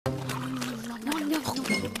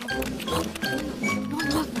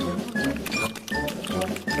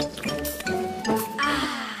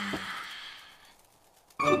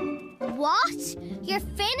What? You're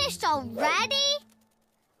finished already?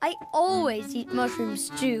 I always eat mushroom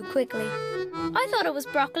stew quickly. I thought it was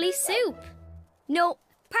broccoli soup. No,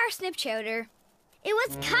 parsnip chowder. It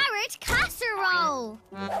was carrot casserole.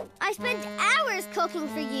 I spent hours cooking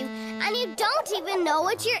for you, and you don't even know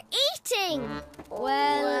what you're eating.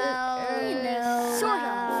 Well, you know, sort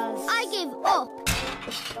of. I give up.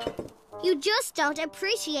 You just don't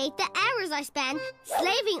appreciate the hours I spend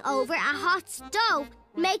slaving over a hot stove,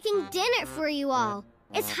 making dinner for you all.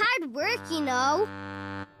 It's hard work, you know.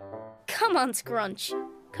 Come on, Scrunch.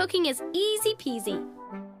 Cooking is easy peasy.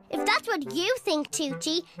 If that's what you think,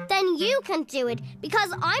 Toochie, then you can do it,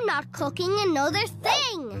 because I'm not cooking another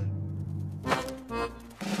thing.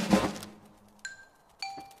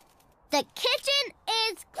 The kitchen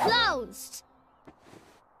is closed.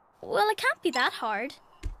 Well, it can't be that hard.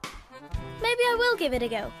 Maybe I will give it a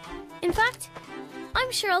go. In fact,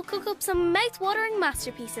 I'm sure I'll cook up some mouth-watering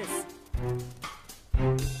masterpieces.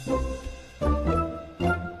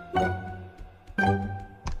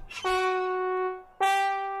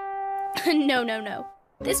 No.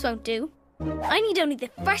 This won't do. I need only the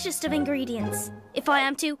freshest of ingredients if I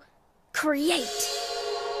am to create.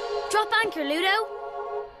 Drop anchor, Ludo.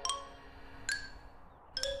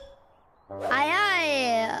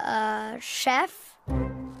 Aye, chef.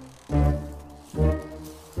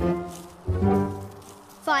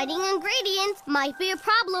 Finding ingredients might be a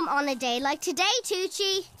problem on a day like today,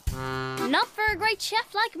 Toochie. Not for a great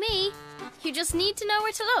chef like me. You just need to know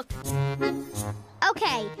where to look.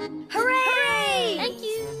 Okay. Hooray! Thank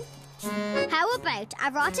you. How about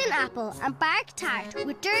a rotten apple and bark tart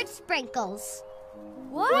with dirt sprinkles?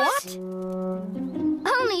 What?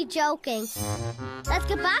 Only joking. Let's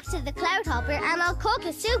get back to the cloud hopper and I'll cook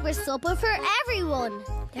a super supper for everyone.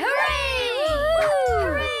 Hooray!